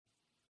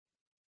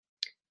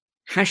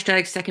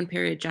Hashtag second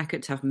period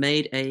jackets have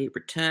made a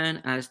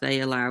return as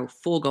they allow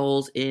 4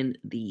 goals in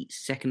the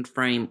second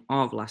frame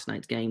of last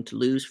night's game to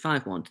lose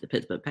 5-1 to the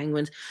Pittsburgh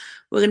Penguins.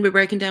 We're going to be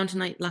breaking down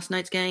last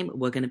night's game.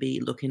 We're going to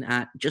be looking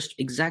at just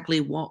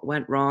exactly what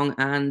went wrong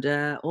and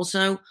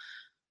also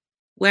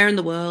where in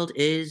the world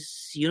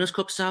is Joonas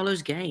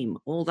Korpisalo's game.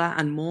 All that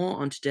and more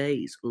on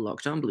today's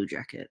Locked On Blue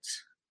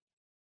Jackets.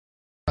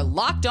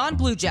 Locked On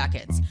Blue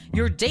Jackets,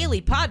 your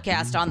daily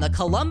podcast on the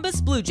Columbus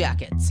Blue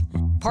Jackets.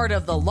 Part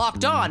of the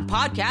Locked On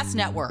Podcast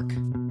Network.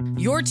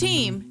 Your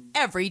team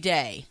every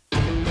day.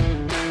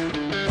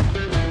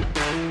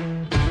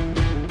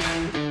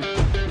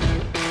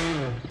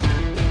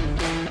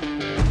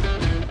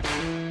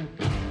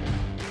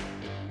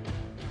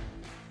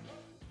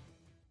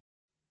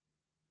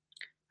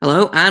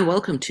 Hello and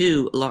welcome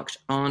to Locked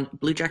On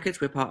Blue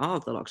Jackets. We're part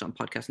of the Locked On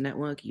Podcast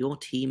Network, your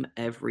team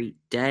every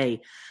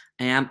day.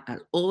 I am, as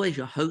always,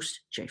 your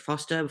host, Jay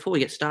Foster. Before we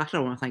get started,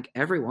 I want to thank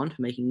everyone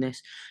for making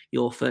this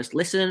your first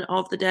listen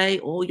of the day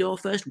or your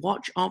first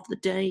watch of the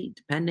day,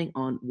 depending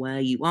on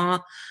where you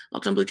are.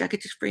 Locked On Blue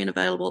Jackets is free and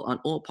available on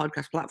all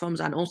podcast platforms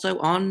and also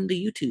on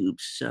the YouTube.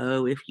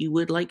 So if you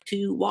would like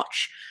to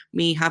watch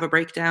me have a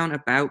breakdown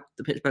about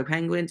the Pittsburgh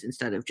Penguins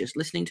instead of just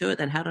listening to it,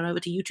 then head on over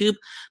to YouTube.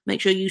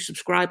 Make sure you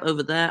subscribe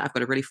over there. I've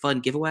got a really fun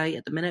giveaway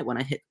at the minute. When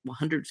I hit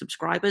 100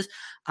 subscribers,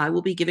 I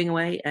will be giving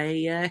away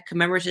a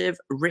commemorative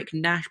Rick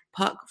Nash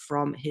puck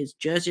from his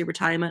jersey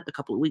retirement a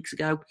couple of weeks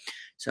ago.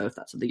 So if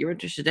that's something you're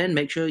interested in,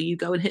 make sure you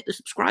go and hit the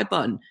subscribe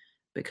button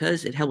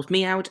because it helps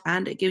me out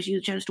and it gives you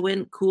the chance to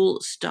win cool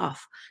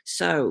stuff.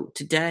 So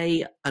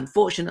today,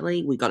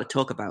 unfortunately, we got to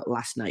talk about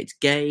last night's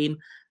game.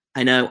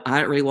 I know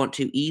I don't really want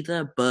to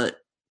either, but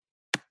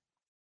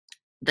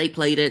they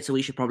played it, so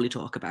we should probably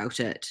talk about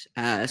it.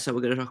 So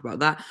we're going to talk about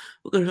that.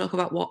 We're going to talk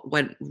about what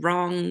went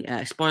wrong.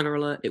 Spoiler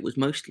alert, it was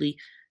mostly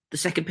the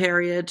second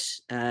period.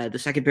 The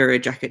second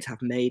period Jackets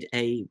have made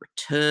a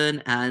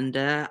return, and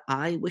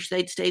I wish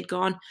they'd stayed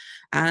gone.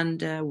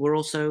 And we're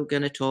also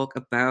going to talk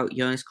about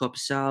Joonas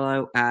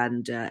Korpisalo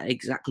and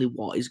exactly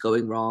what is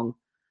going wrong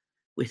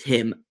with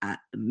him at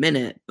the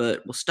minute.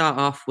 But we'll start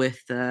off with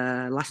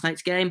last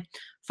night's game.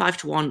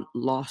 5-1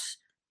 loss.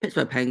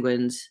 Pittsburgh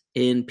Penguins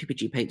in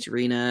PPG Paints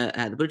Arena.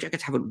 The Blue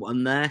Jackets haven't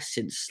won there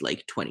since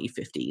like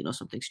 2015 or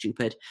something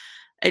stupid.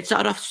 It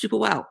started off super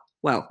well.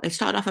 Well, it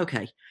started off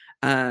okay.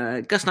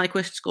 Gus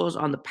Nyquist scores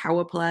on the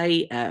power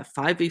play,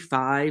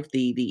 5v5.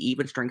 The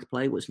even strength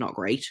play was not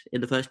great in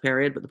the first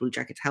period, but the Blue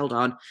Jackets held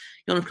on.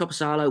 Joonas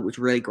Korpisalo was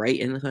really great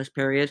in the first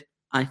period,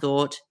 I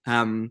thought.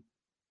 And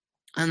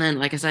then,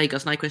 like I say,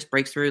 Gus Nyquist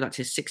breaks through. That's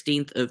his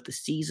 16th of the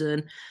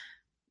season.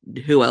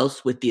 Who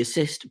else with the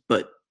assist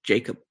but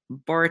Jakub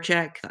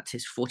Voracek? That's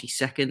his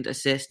 42nd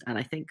assist, and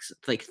I think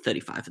like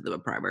 35 of them are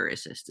primary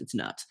assists. It's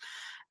nuts.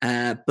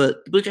 But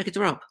the Blue Jackets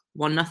are up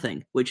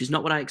 1-0, which is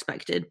not what I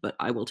expected, but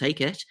I will take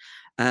it.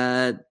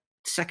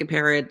 Second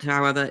period,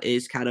 however,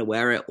 is kind of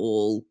where it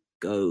all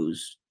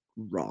goes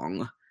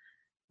wrong.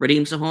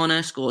 Radim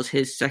Zohorna scores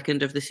his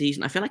second of the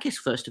season. I feel like his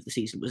first of the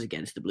season was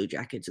against the Blue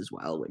Jackets as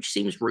well, which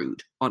seems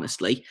rude,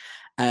 honestly.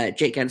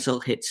 Jake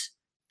Guentzel hits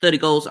 30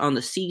 goals on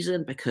the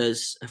season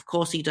because, of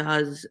course, he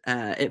does.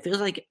 It feels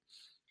like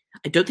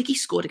I don't think he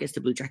scored against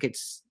the Blue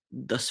Jackets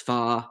thus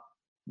far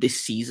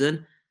this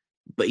season,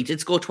 but he did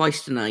score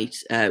twice tonight,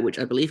 which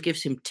I believe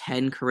gives him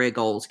 10 career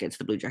goals against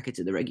the Blue Jackets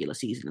in the regular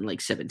season in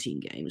like 17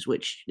 games,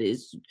 which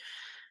is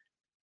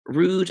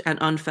rude and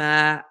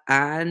unfair,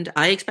 and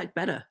I expect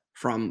better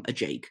from a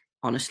Jake,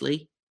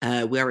 honestly.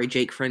 We are a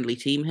Jake-friendly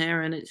team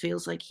here, and it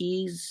feels like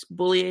he's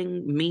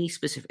bullying me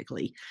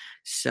specifically.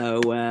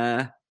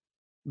 So,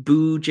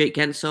 boo Jake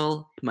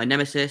Guentzel, my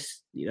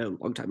nemesis.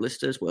 Long-time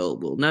listeners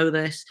will know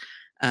this.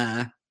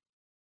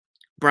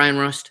 Brian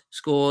Rust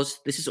scores.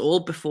 This is all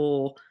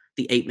before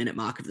the 8-minute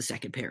mark of the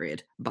second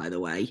period, by the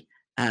way.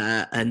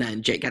 And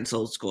then Jake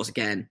Guentzel scores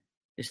again,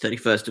 his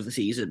 31st of the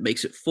season,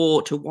 makes it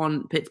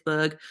 4-1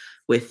 Pittsburgh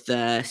with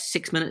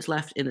 6 minutes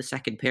left in the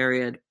second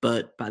period.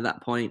 But by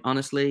that point,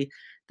 honestly,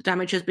 the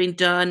damage has been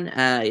done.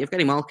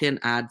 Evgeny Malkin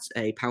adds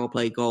a power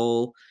play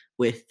goal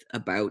with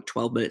about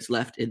 12 minutes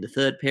left in the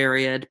third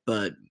period,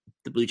 but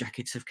the Blue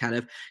Jackets have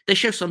they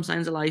show some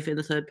signs of life in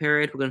the third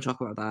period. We're going to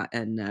talk about that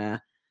in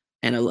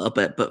a little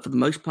bit, but for the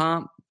most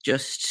part,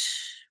 just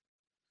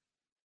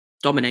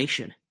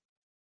domination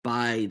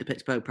by the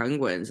Pittsburgh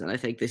Penguins, and I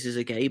think this is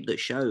a game that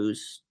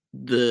shows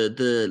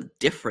the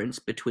difference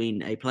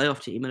between a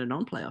playoff team and a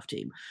non-playoff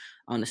team.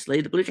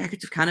 Honestly, the Blue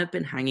Jackets have kind of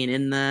been hanging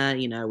in there.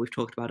 We've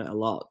talked about it a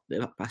lot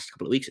the past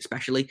couple of weeks,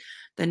 especially.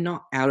 They're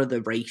not out of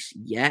the race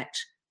yet,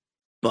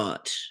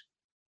 but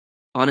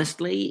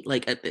honestly,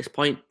 like at this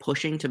point,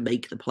 pushing to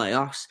make the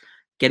playoffs,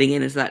 getting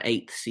in as that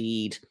 8th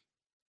seed,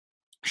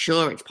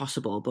 sure, it's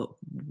possible, but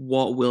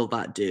what will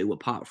that do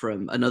apart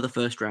from another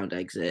first-round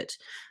exit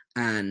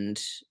and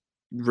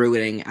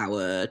ruining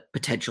our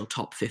potential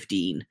top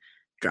 15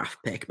 draft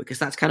pick? Because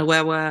that's kind of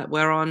where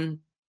we're on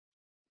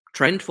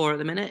trend for at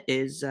the minute,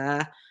 is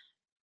a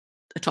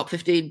top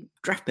 15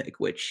 draft pick,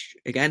 which,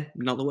 again,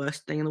 not the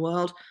worst thing in the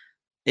world.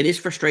 it is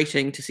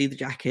frustrating to see the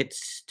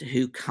Jackets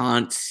who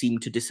can't seem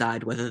to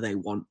decide whether they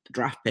want the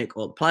draft pick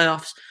or the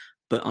playoffs.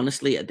 But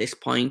honestly, at this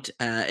point,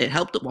 it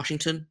helped that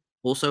Washington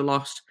also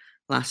lost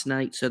last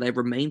night. So they've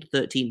remained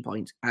 13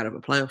 points out of a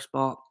playoff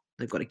spot.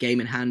 They've got a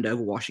game in hand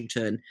over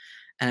Washington.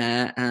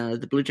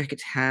 The Blue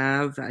Jackets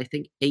have, I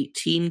think,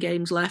 18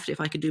 games left, if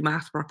I can do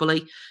math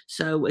properly.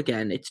 So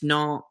again, it's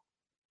not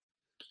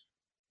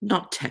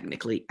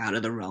technically out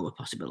of the realm of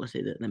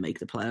possibility that they make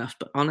the playoffs.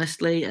 But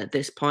honestly, at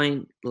this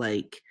point,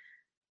 like,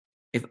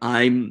 if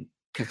I'm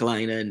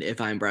Kekalainen,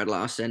 if I'm Brad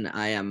Larson,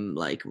 I am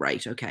like,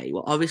 right, okay,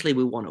 well, obviously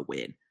we want to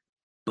win,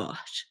 but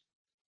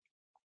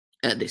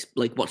at this,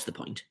 like, what's the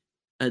point?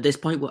 At this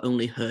point, we're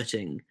only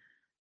hurting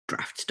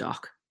draft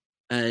stock,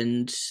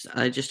 and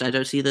I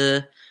don't see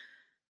the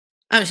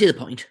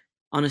point,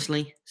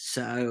 honestly.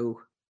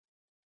 So,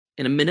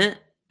 in a minute,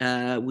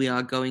 we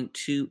are going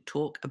to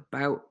talk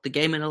about the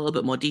game in a little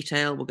bit more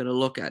detail. We're going to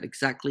look at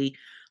exactly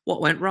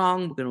what went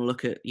wrong. We're going to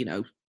look at,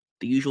 the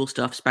usual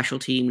stuff, special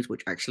teams,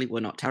 which actually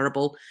were not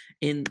terrible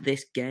in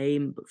this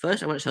game. But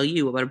first, I want to tell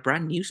you about a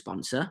brand new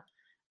sponsor,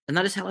 and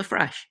that is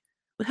HelloFresh.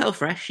 With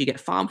HelloFresh, you get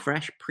farm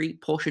fresh,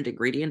 pre-portioned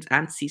ingredients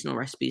and seasonal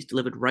recipes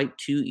delivered right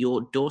to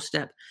your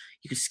doorstep.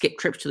 You can skip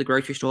trips to the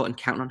grocery store and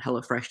count on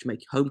HelloFresh to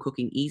make home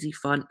cooking easy,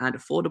 fun, and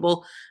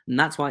affordable. And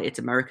that's why it's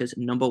America's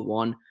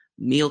 #1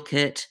 meal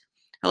kit.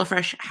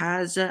 HelloFresh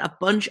has a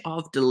bunch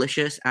of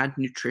delicious and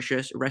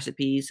nutritious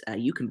recipes.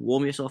 You can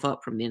warm yourself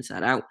up from the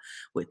inside out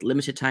with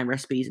limited time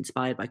recipes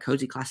inspired by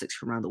cozy classics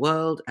from around the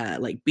world,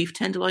 like beef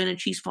tenderloin and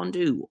cheese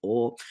fondue,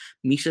 or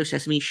miso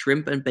sesame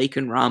shrimp and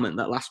bacon ramen.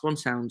 That last one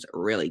sounds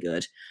really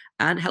good.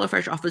 And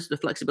HelloFresh offers the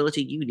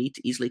flexibility you need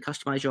to easily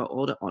customize your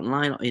order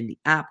online or in the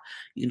app.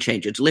 You can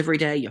change your delivery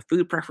day, your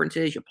food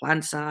preferences, your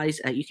plan size.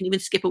 You can even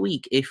skip a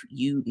week if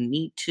you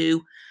need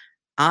to.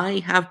 I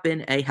have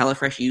been a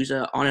HelloFresh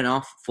user on and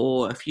off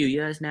for a few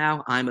years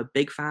now. I'm a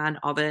big fan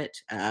of it.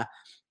 I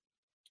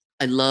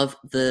love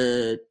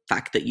the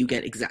fact that you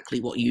get exactly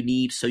what you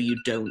need, so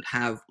you don't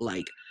have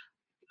like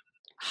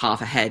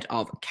half a head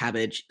of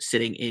cabbage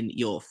sitting in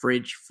your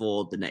fridge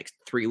for the next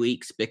 3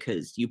 weeks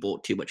because you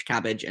bought too much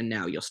cabbage and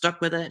now you're stuck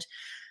with it.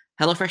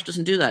 HelloFresh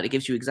doesn't do that. It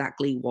gives you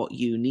exactly what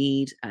you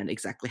need and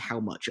exactly how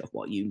much of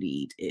what you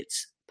need.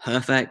 It's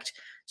perfect.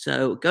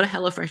 So go to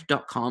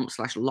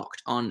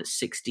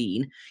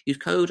HelloFresh.com/LockedOn16. Use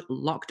code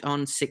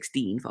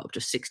LockedOn16 for up to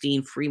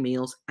 16 free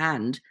meals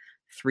and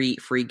 3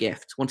 free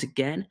gifts. Once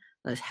again,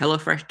 that's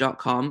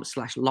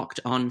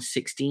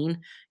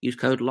HelloFresh.com/LockedOn16. Use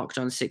code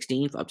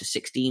LockedOn16 for up to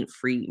 16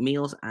 free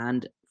meals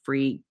and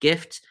free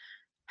gifts.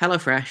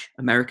 HelloFresh,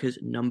 America's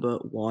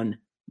 #1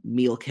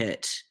 meal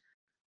kit.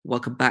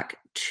 Welcome back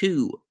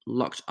to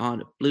Locked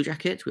On Blue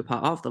Jackets. We're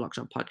part of the Locked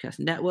On Podcast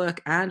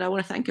Network, and I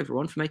want to thank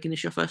everyone for making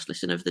this your first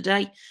listen of the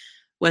day.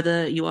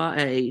 Whether you are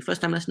a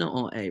first-time listener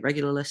or a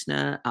regular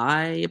listener,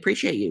 I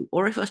appreciate you,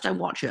 or a first-time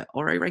watcher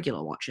or a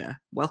regular watcher.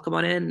 Welcome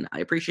on in. I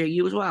appreciate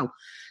you as well.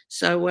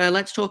 So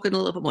let's talk in a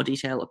little bit more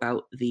detail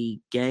about the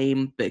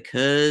game,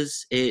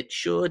 because it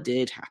sure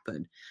did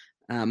happen.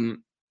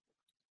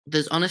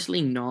 There's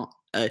honestly not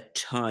a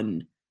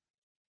ton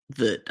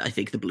that I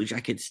think the Blue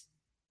Jackets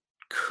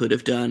could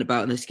have done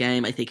about this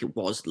game. I think it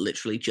was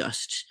literally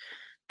just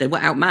they were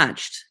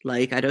outmatched.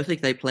 Like, I don't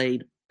think they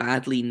played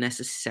badly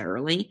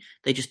necessarily.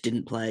 They just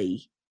didn't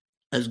play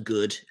as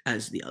good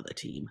as the other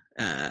team,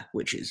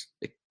 which is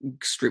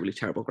extremely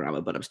terrible grammar,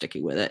 but I'm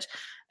sticking with it.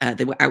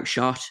 They were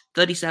outshot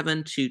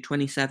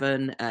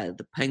 37-27.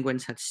 The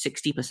Penguins had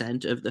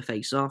 60% of the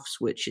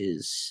face-offs, which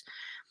is...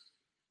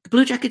 The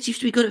Blue Jackets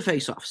used to be good at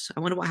face-offs.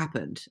 I wonder what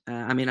happened.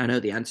 I mean, I know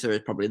the answer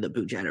is probably that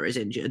Boone Jenner is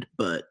injured,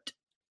 but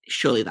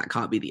surely that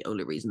can't be the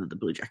only reason that the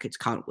Blue Jackets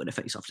can't win a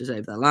face-off to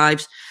save their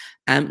lives.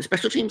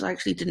 Special teams I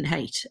actually didn't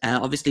hate.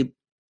 Obviously,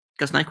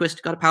 Gus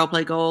Nyquist got a power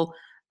play goal,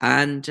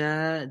 and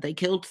they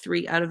killed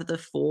 3 out of the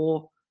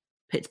 4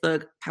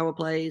 Pittsburgh power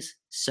plays.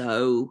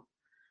 So,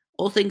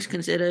 all things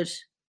considered,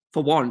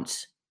 for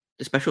once,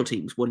 the special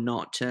teams were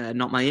not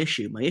my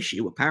issue. My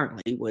issue,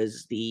 apparently,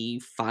 was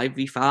the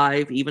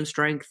 5v5 even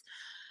strength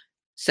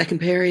second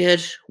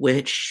period,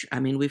 which, I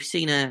mean, we've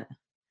seen it.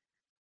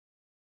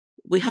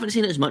 We haven't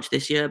seen it as much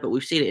this year, but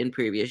we've seen it in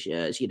previous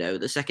years. You know,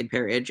 the second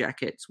period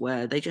Jackets,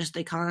 where they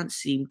can't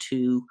seem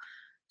to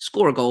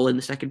score a goal in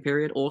the second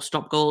period or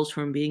stop goals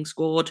from being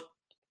scored.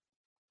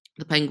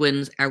 The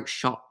Penguins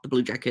outshot the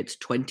Blue Jackets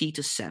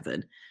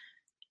 20-7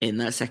 in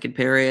that second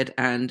period,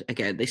 and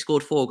again, they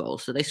scored 4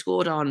 goals. So they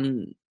scored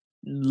on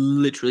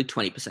literally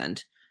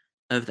 20%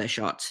 of their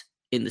shots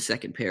in the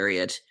second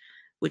period,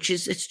 which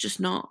is it's just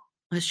not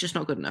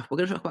good enough. We're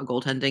going to talk about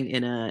goaltending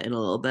in a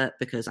little bit,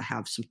 because I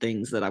have some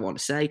things that I want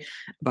to say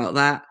about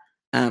that.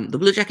 The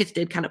Blue Jackets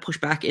did kind of push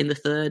back in the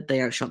third.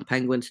 They outshot the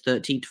Penguins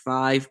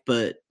 13-5,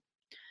 but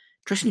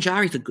Tristan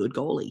Jarry's a good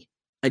goalie.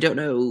 I don't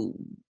know,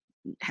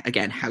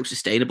 again, how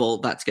sustainable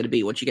that's going to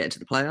be once you get into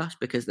the playoffs,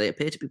 because they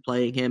appear to be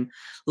playing him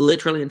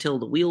literally until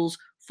the wheels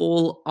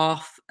fall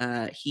off.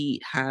 He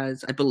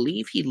has, I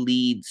believe he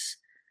leads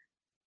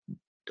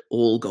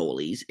all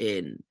goalies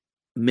in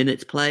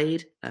minutes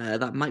played.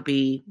 That might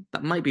be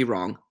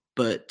wrong,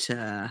 but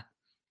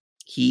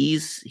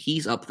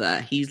he's up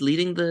there. He's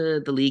leading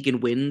the league in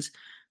wins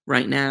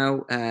right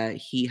now.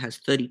 He has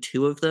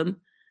 32 of them.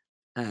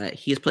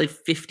 He has played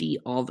 50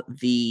 of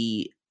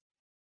the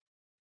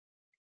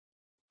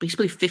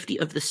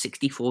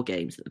 64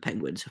 games that the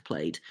Penguins have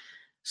played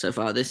so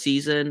far this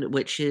season,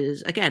 which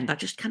is, again, that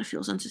just kind of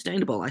feels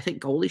unsustainable. I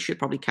think goalies should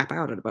probably cap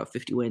out at about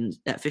 50 wins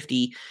at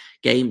 50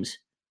 games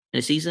in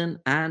a season,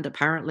 and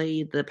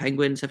apparently the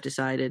Penguins have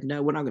decided,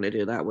 no, we're not going to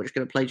do that. We're just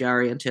going to play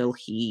Jarry until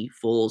he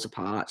falls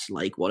apart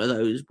like one of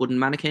those wooden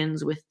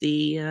mannequins with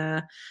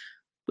the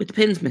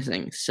pins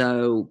missing.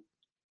 So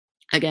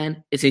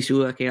again, it seems to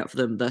be working out for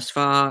them thus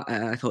far.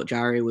 I thought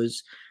Jarry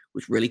was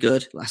really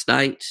good last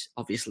night.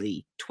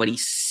 Obviously,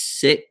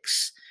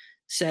 26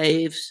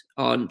 saves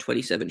on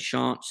 27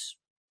 shots.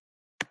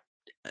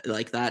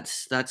 Like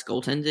that's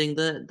goaltending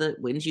that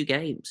wins you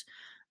games.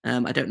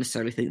 I don't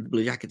necessarily think the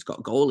Blue Jackets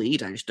got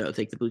goalied. I just don't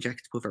think the Blue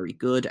Jackets were very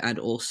good. And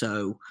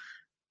also,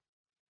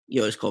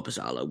 Joonas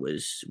Korpisalo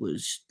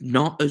was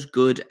not as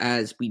good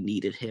as we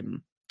needed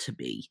him to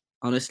be,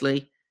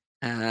 honestly,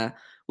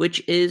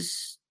 which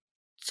is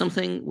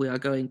something we are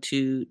going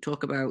to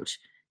talk about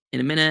in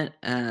a minute.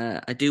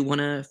 I do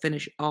want to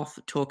finish off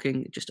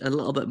talking just a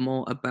little bit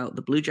more about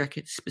the Blue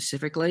Jackets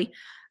specifically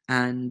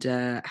and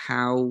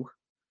how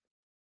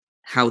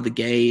the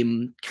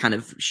game kind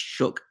of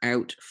shook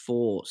out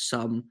for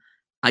some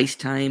ice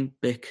time,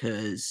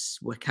 because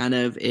we're kind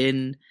of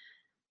in,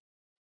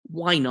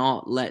 why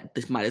not let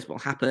this might as well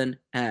happen.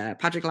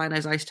 Patrik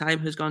Laine's ice time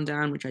has gone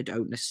down, which I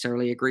don't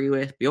necessarily agree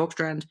with.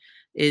 Bjorkstrand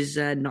is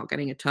not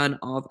getting a ton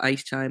of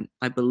ice time.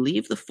 I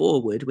believe the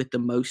forward with the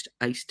most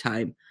ice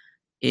time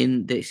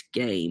in this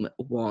game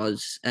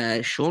was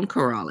Sean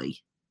Kuraly,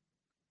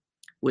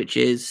 which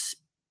is,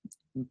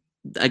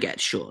 again,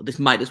 sure, this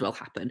might as well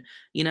happen.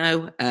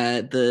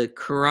 The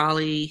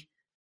Kuraly,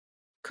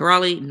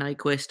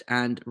 Nyquist,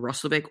 and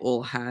Roslovic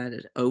all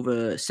had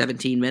over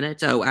 17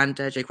 minutes. Oh, and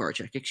Jake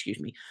Voracek, excuse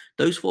me.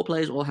 Those four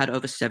players all had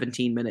over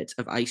 17 minutes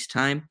of ice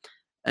time.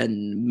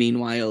 And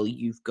meanwhile,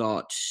 you've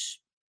got,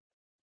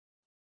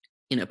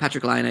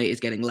 Patrik Laine is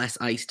getting less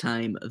ice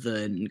time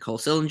than Cole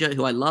Sillinger,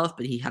 who I love,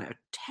 but he had a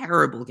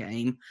terrible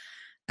game.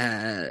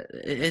 I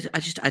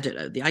don't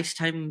know. The ice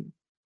time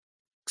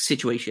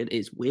situation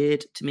is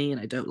weird to me, and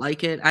I don't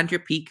like it. Andrew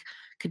Peeke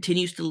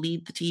continues to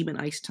lead the team in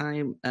ice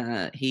time.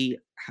 He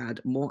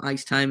had more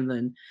ice time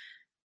than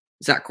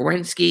Zach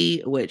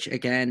Werenski, which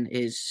again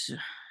is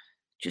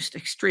just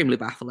extremely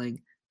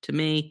baffling to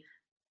me.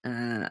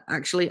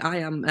 Actually, I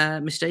am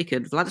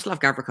mistaken. Vladislav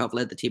Gavrikov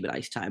led the team in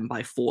ice time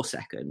by 4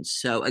 seconds.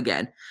 So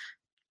again,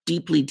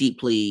 deeply,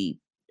 deeply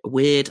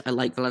weird. I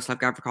like Vladislav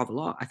Gavrikov a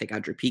lot. I think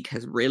Andrew Peeke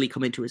has really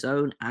come into his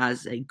own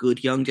as a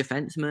good young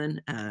defenseman.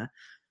 I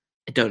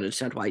don't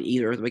understand why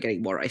either of them are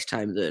getting more ice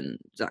time than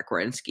Zach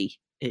Werenski.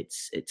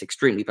 It's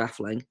extremely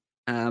baffling.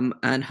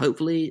 And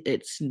hopefully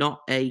it's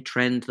not a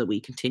trend that we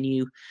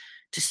continue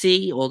to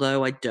see,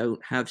 although I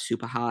don't have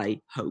super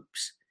high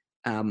hopes.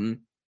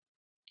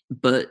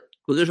 But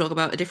we're going to talk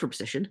about a different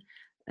position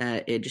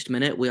in just a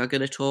minute. We are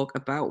going to talk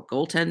about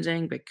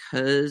goaltending,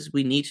 because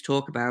we need to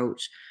talk about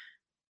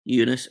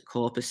Joonas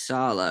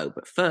Korpisalo.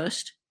 But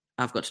first,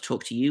 I've got to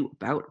talk to you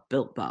about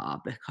Built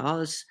Bar,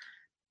 because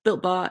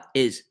Built Bar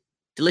is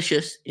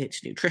delicious,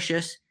 it's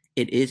nutritious,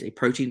 it is a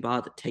protein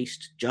bar that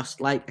tastes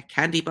just like a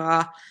candy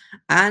bar,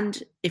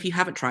 and if you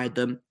haven't tried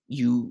them,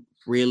 you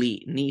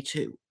really need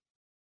to.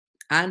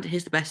 And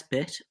here's the best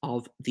bit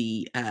of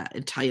the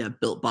entire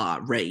Built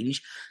Bar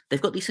range.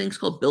 They've got these things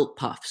called Built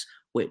Puffs,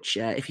 which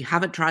if you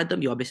haven't tried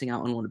them, you are missing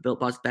out on one of Built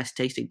Bar's best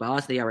tasting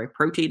bars. They are a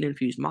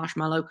protein-infused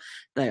marshmallow.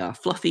 They are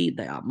fluffy.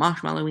 They are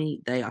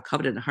marshmallowy. They are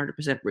covered in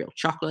 100% real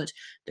chocolate.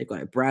 They've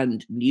got a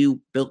brand new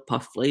Built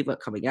Puff flavor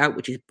coming out,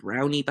 which is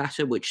brownie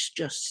batter, which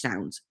just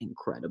sounds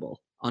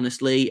incredible.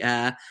 Honestly,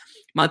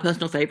 my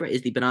personal favorite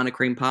is the banana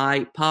cream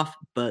pie puff,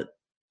 but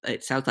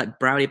it sounds like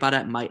brownie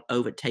batter might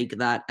overtake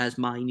that as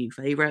my new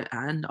favorite,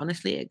 and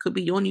honestly, it could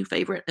be your new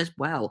favorite as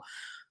well.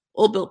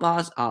 All Built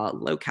Bars are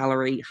low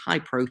calorie, high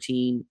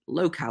protein,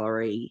 low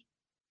calorie,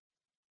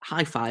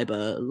 high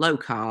fiber, low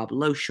carb,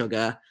 low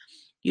sugar.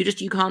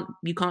 You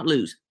can't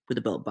lose with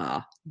a Built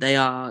Bar. They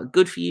are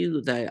good for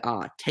you. They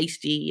are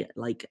tasty.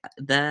 Like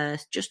they're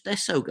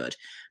so good.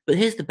 But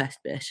here's the best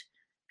bit.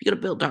 If you go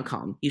to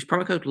built.com, use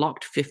promo code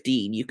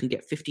LOCKED15, you can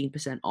get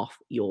 15% off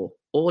your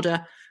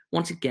order.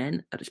 Once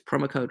again, that is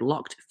promo code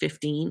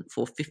LOCKED15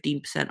 for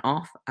 15%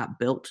 off at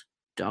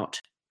built.com.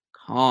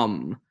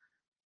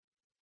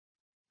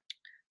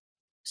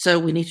 So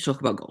we need to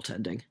talk about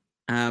goaltending.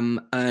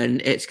 And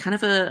it's kind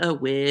of a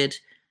weird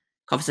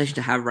conversation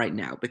to have right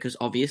now, because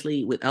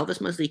obviously with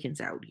Elvis Merzlikins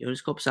out,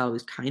 Joonas Korpisalo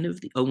is kind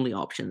of the only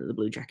option that the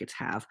Blue Jackets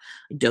have.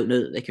 I don't know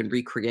that they can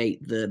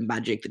recreate the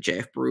magic that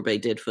JF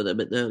Berube did for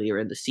them earlier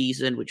in the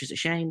season, which is a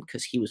shame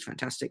because he was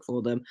fantastic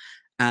for them.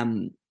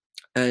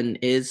 and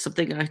is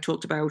something I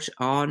talked about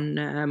on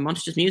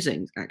Monsters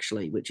Musings,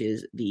 actually, which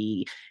is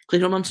the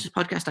Cleveland Monsters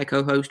podcast I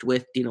co-host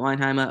with Dina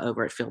Weinheimer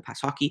over at Field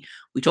Pass Hockey.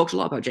 We talked a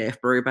lot about JF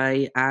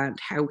Berube and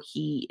how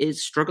he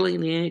is struggling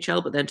in the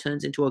NHL, but then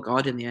turns into a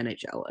god in the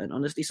NHL. And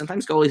honestly,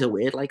 sometimes goalies are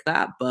weird like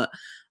that, but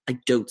I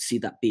don't see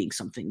that being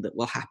something that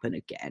will happen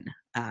again,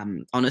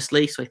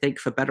 honestly. So I think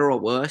for better or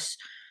worse,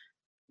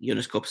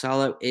 Joonas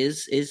Korpisalo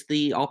is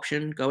the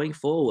option going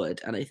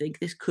forward, and I think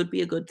this could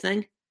be a good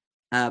thing.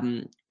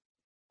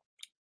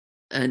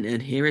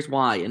 And here is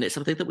why, and it's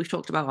something that we've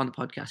talked about on the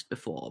podcast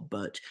before,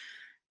 but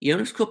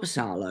Joonas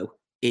Korpisalo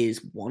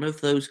is one of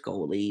those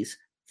goalies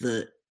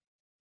that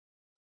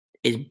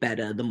is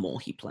better the more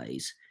he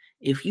plays.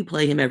 If you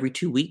play him every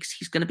 2 weeks,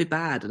 he's going to be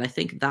bad, and I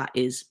think that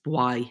is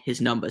why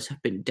his numbers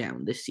have been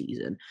down this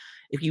season.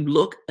 If you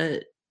look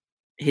at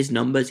his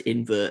numbers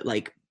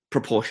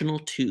proportional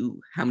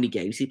to how many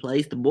games he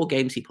plays, the more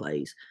games he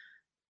plays,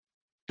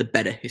 the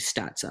better his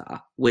stats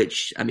are,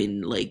 which, I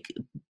mean,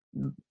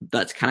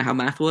 that's kind of how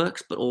math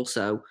works, but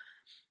also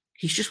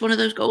he's just one of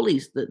those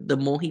goalies that the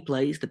more he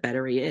plays, the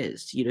better he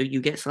is. You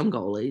get some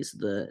goalies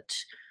that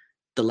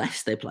the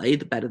less they play,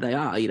 the better they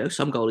are.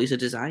 Some goalies are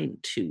designed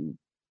to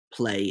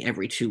play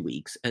every 2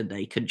 weeks and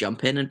they can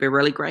jump in and be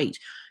really great.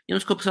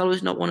 Joonas Korpisalo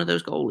is not one of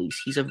those goalies.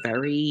 He is a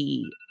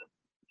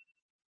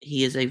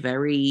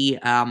very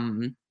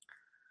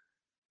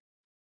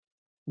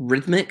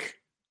rhythmic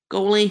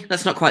goalie.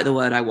 That's not quite the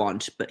word I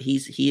want, but he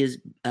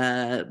is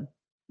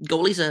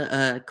goalies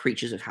are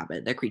creatures of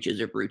habit. They're creatures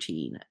of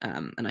routine.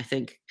 And I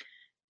think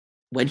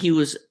when he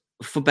was,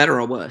 for better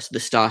or worse,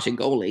 the starting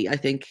goalie, I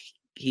think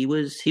he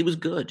was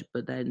good.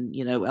 But then,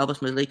 Elvis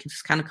Merzlikins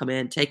has kind of come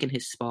in, taken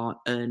his spot,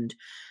 and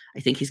I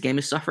think his game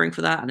is suffering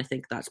for that. And I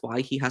think that's why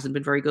he hasn't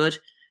been very good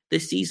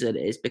this season,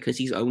 is because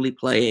he's only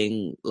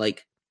playing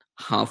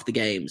half the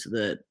games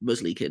that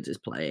Merzlikins is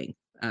playing.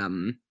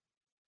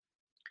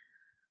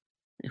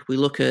 If we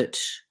look at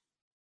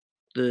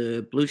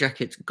the Blue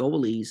Jackets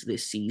goalies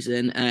this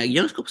season,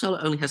 Joonas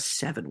Korpisalo only has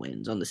 7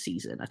 wins on the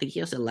season. I think he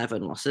has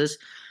 11 losses.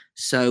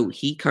 So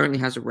he currently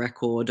has a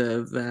record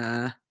of,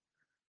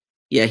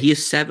 he is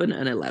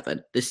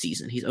 7-11 this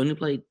season. He's only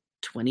played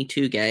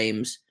 22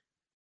 games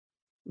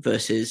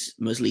versus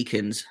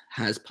Merzlikins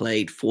has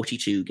played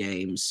 42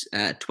 games,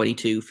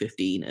 22,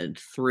 15, and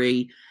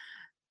 3.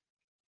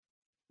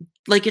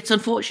 It's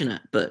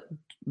unfortunate, but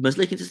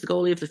Merzlikins is the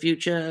goalie of the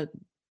future.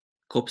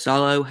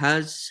 Korpisalo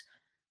has,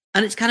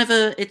 and it's kind of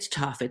it's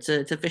tough. It's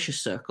a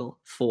vicious circle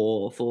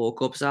for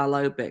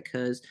Korpisalo,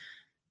 because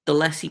the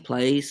less he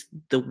plays,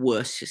 the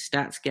worse his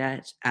stats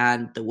get,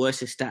 and the worse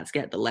his stats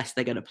get, the less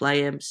they're going to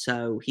play him.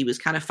 So he was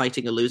kind of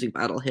fighting a losing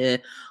battle here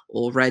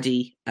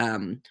already.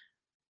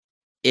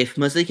 If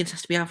Merzlikins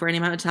has to be out for any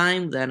amount of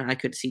time, then I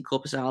could see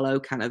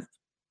Korpisalo kind of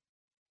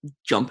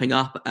jumping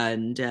up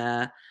and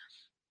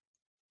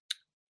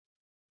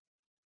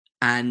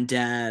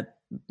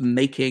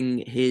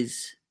making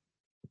his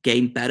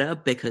game better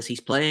because he's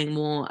playing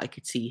more. I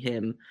could see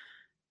him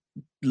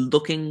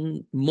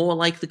looking more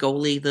like the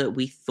goalie that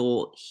we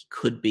thought he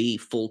could be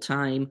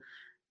full-time.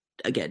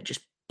 Again, just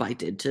by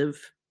dint of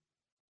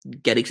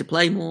getting to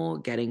play more,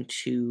 getting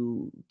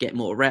to get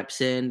more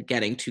reps in,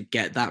 getting to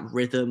get that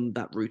rhythm,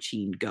 that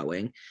routine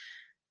going.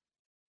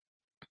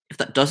 If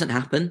that doesn't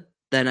happen,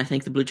 then I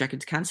think the Blue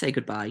Jackets can say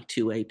goodbye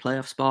to a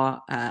playoff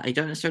spot. I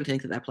don't necessarily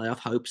think that their playoff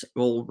hopes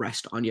all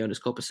rest on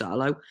Joonas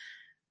Korpisalo.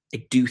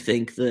 I do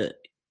think that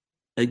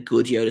a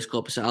good Joonas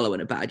Korpisalo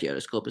and a bad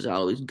Joonas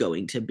Korpisalo is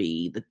going to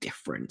be the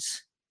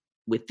difference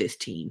with this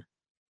team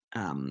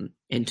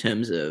in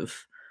terms of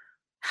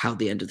how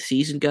the end of the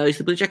season goes.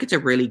 The Blue Jackets are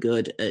really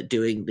good at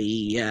doing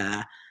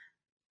the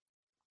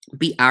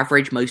be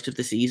average most of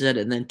the season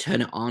and then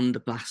turn it on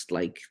the last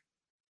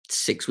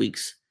 6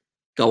 weeks,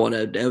 go on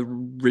a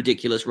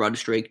ridiculous run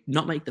streak,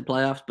 not make the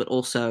playoffs, but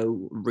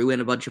also ruin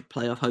a bunch of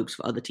playoff hopes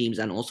for other teams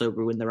and also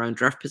ruin their own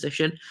draft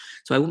position.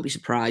 So I wouldn't be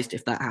surprised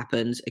if that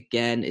happens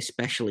again,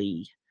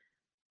 especially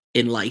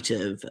in light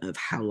of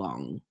how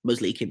long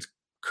Merzlikins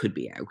could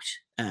be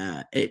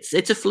out. It's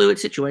a fluid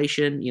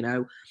situation,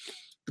 The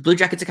Blue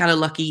Jackets are kind of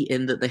lucky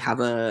in that they have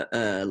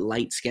a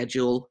light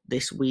schedule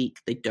this week.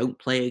 They don't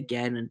play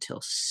again until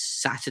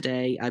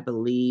Saturday, I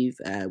believe,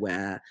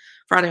 where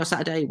Friday or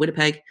Saturday,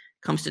 Winnipeg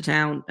comes to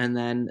town, and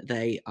then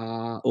they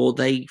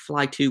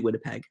fly to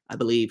Winnipeg, I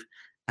believe.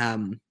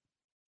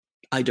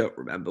 I don't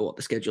remember what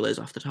the schedule is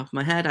off the top of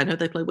my head. I know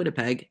they play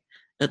Winnipeg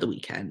at the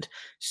weekend.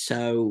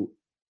 So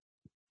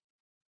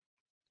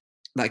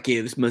that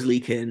gives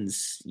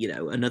Merzlikins,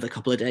 another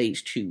couple of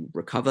days to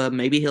recover.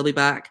 Maybe he'll be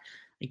back.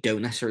 I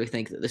don't necessarily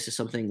think that this is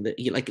something that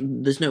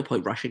there's no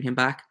point rushing him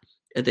back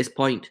at this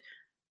point,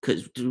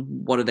 because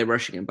what are they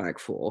rushing him back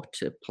for?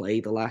 To play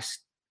the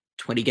last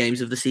 20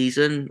 games of the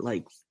season?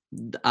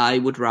 I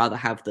would rather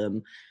have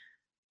them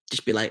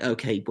just be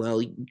okay,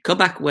 well, come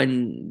back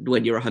when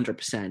you're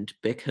 100%,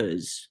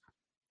 because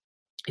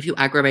if you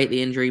aggravate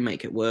the injury,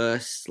 make it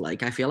worse,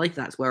 I feel like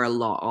that's where a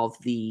lot of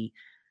the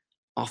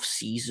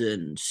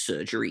off-season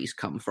surgeries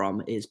come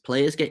from, is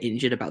players get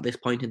injured about this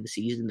point in the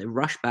season, they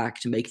rush back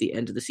to make the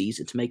end of the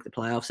season, to make the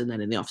playoffs, and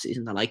then in the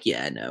off-season they're like,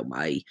 yeah, no,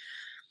 my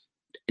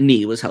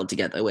knee was held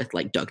together with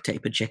like duct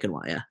tape and chicken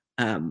wire.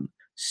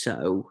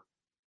 So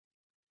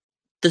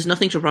there's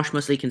nothing to rush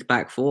Merzlikins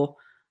back for.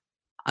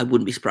 I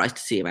wouldn't be surprised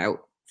to see him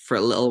out for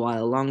a little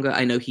while longer.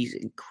 I know he's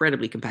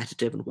incredibly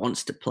competitive and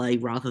wants to play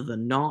rather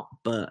than not,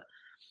 but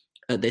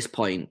at this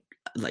point,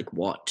 like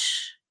what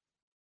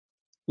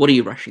are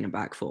you rushing him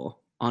back for,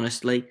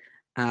 honestly?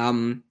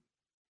 And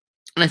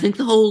I think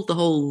the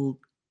whole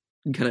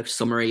kind of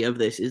summary of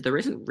this is there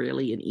isn't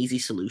really an easy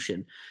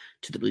solution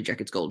to the Blue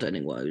Jackets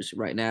goaltending woes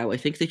right now. I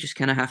think they just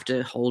kind of have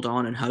to hold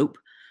on and hope.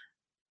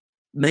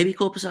 Maybe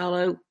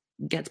Korpisalo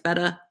gets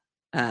better.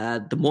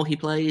 The more he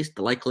plays,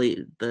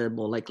 the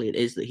more likely it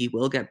is that he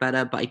will get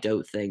better. But I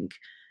don't think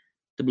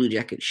the Blue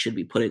Jackets should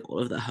be putting all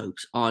of their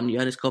hopes on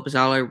Joonas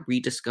Korpisalo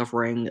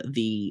rediscovering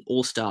the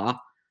all-star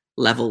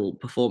level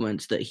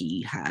performance that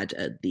he had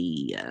at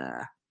the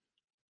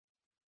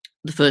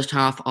first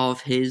half of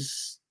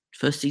his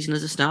first season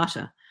as a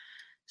starter.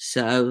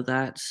 So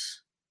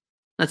that's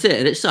it.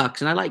 And it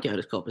sucks. And I like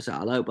Joonas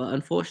Korpisalo, but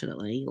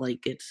unfortunately,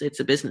 like it's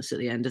a business at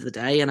the end of the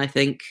day. And I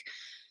think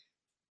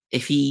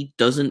if he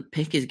doesn't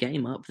pick his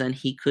game up, then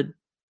he could.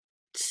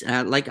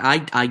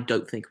 I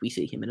don't think we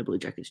see him in a Blue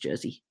Jackets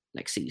jersey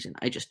next season.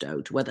 I just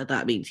don't. Whether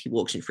that means he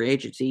walks in free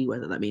agency,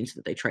 whether that means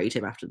that they trade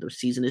him after the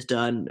season is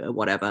done, or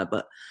whatever.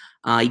 But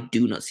I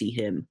do not see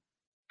him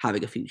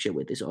having a future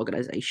with this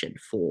organization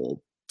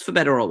for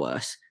better or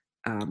worse.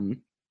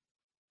 And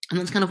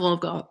that's kind of all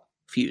I've got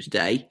for you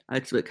today.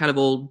 It's kind of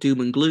all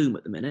doom and gloom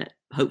at the minute.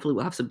 Hopefully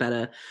we'll have some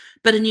better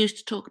news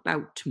to talk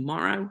about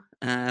tomorrow.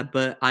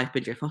 But I've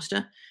been Jay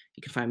Foster.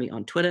 You can find me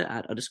on Twitter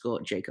at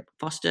 _Jacob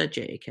Foster,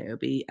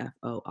 JAKOB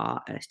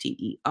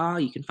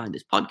FORSTER. You can find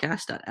this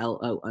podcast at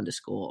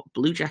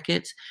LO_Blue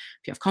Jackets.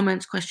 If you have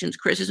comments, questions,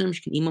 criticisms,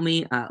 you can email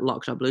me at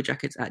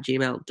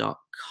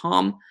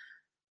lockedonbluejackets@gmail.com.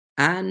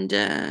 And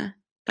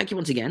thank you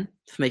once again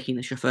for making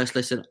this your first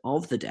listen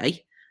of the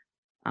day.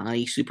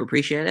 I super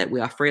appreciate it. We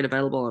are free and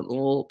available on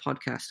all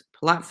podcast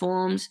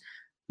platforms.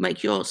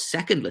 Make your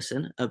second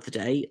listen of the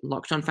day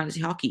Locked On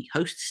Fantasy Hockey.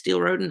 Hosts Steele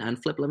Roden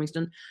and Flip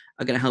Livingston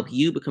are going to help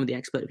you become the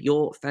expert of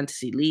your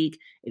fantasy league.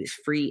 It is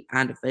free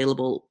and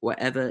available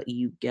wherever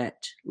you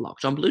get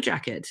Locked On Blue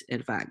Jackets,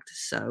 in fact.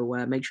 So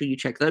make sure you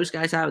check those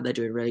guys out. They're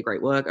doing really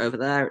great work over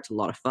there. It's a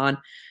lot of fun.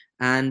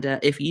 And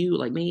if you,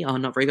 like me, are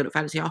not very good at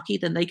fantasy hockey,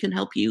 then they can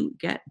help you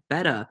get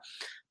better.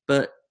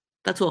 But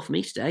that's all for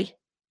me today.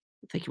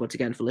 Thank you once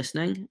again for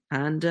listening.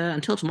 And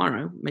until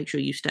tomorrow, make sure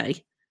you stay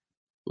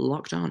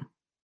locked on.